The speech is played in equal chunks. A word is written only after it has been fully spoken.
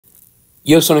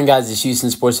Yo, what's going on, guys? It's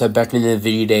Houston Sports Hub back into the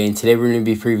video today, and today we're going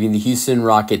to be previewing the Houston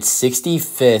Rockets'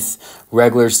 65th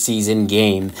regular season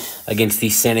game against the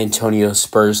San Antonio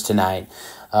Spurs tonight.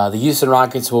 The Houston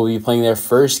Rockets will be playing their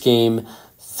first game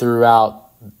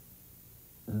throughout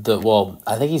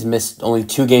I think he's missed only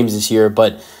 2 games this year,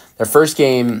 but their first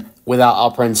game without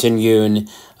Alperen Sengun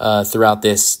throughout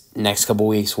this next couple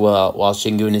weeks while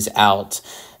Sengun is out.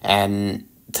 And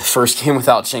the first game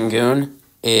without Sengun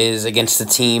is against the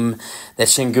team that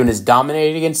Sengun has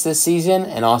dominated against this season,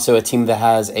 and also a team that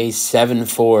has a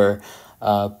 7-4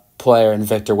 player in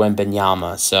Victor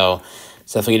Wembanyama. So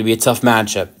it's definitely going to be a tough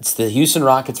matchup. It's the Houston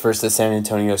Rockets versus the San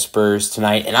Antonio Spurs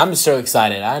tonight, and I'm so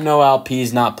excited. I know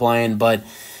LP's not playing, but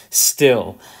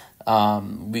still,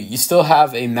 you still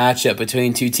have a matchup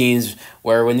between two teams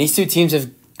where when these two teams have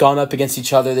gone up against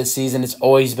each other this season, it's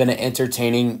always been an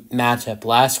entertaining matchup.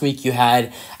 Last week, you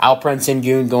had Alperen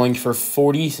Sengun going for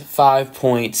 45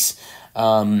 points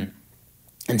and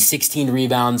 16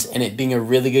 rebounds, and it being a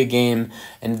really good game,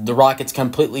 and the Rockets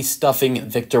completely stuffing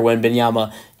Victor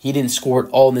Wembanyama. He didn't score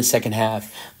at all in the second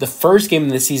half. The first game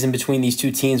of the season between these two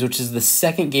teams, which is the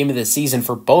second game of the season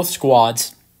for both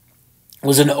squads,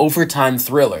 was an overtime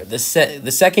thriller. The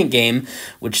second game,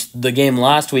 which the game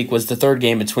last week was the third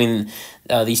game between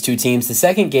these two teams. The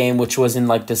second game, which was in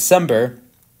December,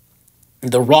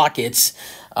 the Rockets,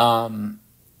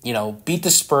 beat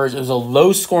the Spurs. It was a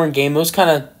low-scoring game. It was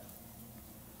kind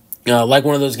of like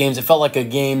one of those games. It felt like a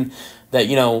game that,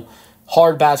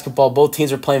 hard basketball. Both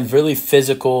teams were playing really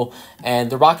physical,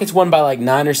 and the Rockets won by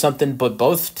 9 or something, but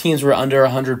both teams were under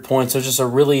 100 points. So it was just a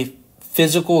really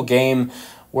physical game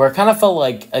where it kind of felt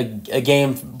like a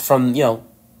game from,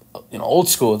 old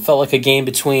school. It felt like a game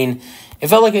between, it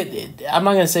felt like I'm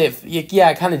not going to say it,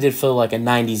 it kind of did feel like a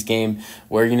 90s game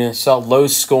where, saw low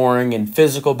scoring and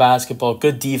physical basketball,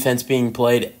 good defense being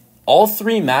played. All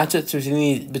 3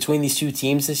 matchups between these two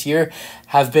teams this year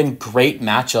have been great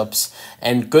matchups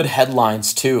and good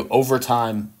headlines too.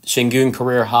 Overtime, Sengun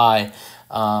career high,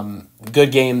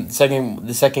 good game.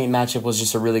 The second matchup was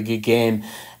just a really good game.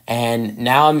 And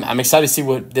now I'm excited to see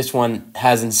what this one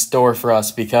has in store for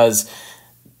us, because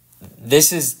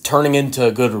this is turning into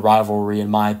a good rivalry, in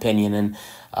my opinion. And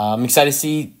I'm excited to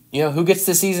see who gets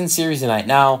the season series tonight.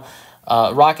 Now,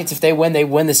 Rockets, if they win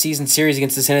the season series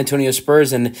against the San Antonio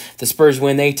Spurs, and the Spurs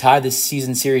win, they tie the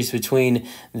season series between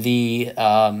the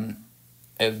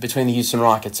Houston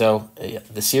Rockets. So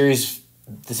the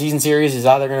season series is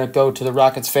either going to go to the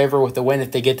Rockets' favor with the win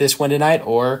if they get this win tonight,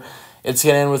 or it's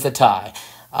going to end with a tie.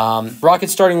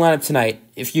 Rockets starting lineup tonight.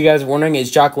 If you guys are wondering,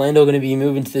 is Jock Landale going to be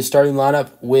moving to the starting lineup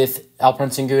with Alperen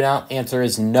Sengun out? Answer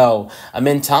is no.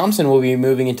 Amin Thompson will be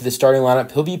moving into the starting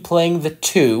lineup. He'll be playing the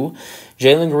 2.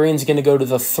 Jalen Green's going to go to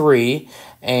the 3.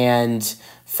 And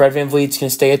Fred VanVleet's going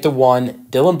to stay at the 1.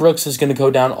 Dylan Brooks is going to go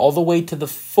down all the way to the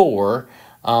 4.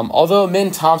 Although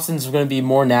Amin Thompson's going to be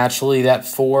more naturally that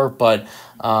 4, but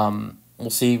we'll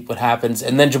see what happens.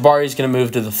 And then Jabari's going to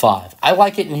move to the 5. I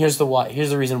like it, and here's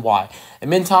the reason why.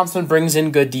 Amin Thompson brings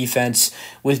in good defense.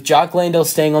 With Jock Landale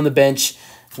staying on the bench,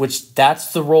 which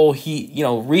that's the role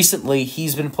recently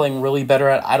he's been playing really better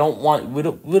at. We don't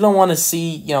want to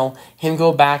see, him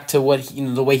go back to what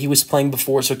the way he was playing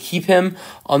before. So keep him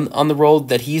on the role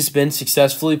that he's been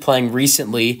successfully playing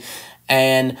recently.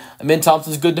 And Amin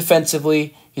Thompson's good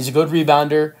defensively. He's a good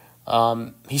rebounder.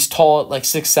 He's tall at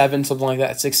 6'7", something like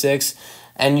that, 6'6".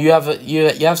 And you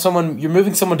have someone, you're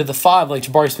moving someone to the 5 like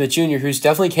Jabari Smith Jr., who's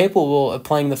definitely capable of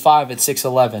playing the 5 at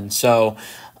 6'11". So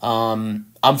I'm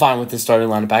fine with this starting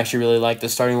lineup. I actually really like the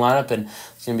starting lineup, and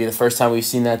it's going to be the first time we've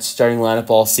seen that starting lineup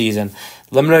all season.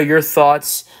 Let me know your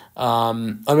thoughts.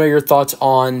 On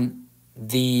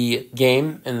the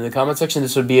game in the comment section.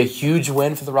 This would be a huge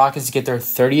win for the Rockets to get their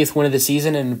 30th win of the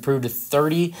season and improve to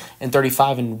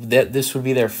 30-35, and this would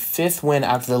be their 5th win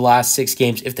after the last 6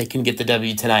 games if they can get the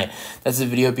W tonight. That's the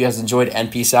video. Hope you guys enjoyed,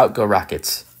 and peace out. Go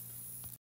Rockets.